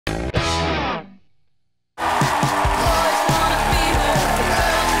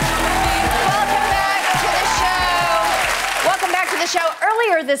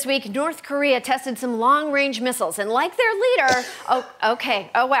Earlier this week, North Korea tested some long-range missiles, and like their leader,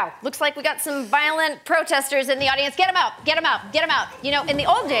 oh wow, looks like we got some violent protesters in the audience. Get them out, get them out, get them out. You know, in the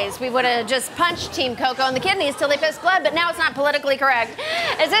old days, we would have just punched Team Coco in the kidneys till they pissed blood, but now it's not politically correct.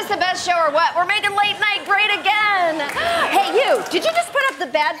 Is this the best show or what? We're making late night great again. Hey, you, did you just put up the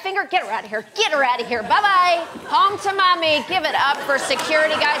bad finger? Get her out of here, get her out of here, bye-bye. Home to mommy, give it up for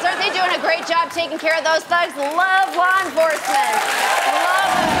security guys. Aren't they doing a great job taking care of those thugs? Love law enforcement.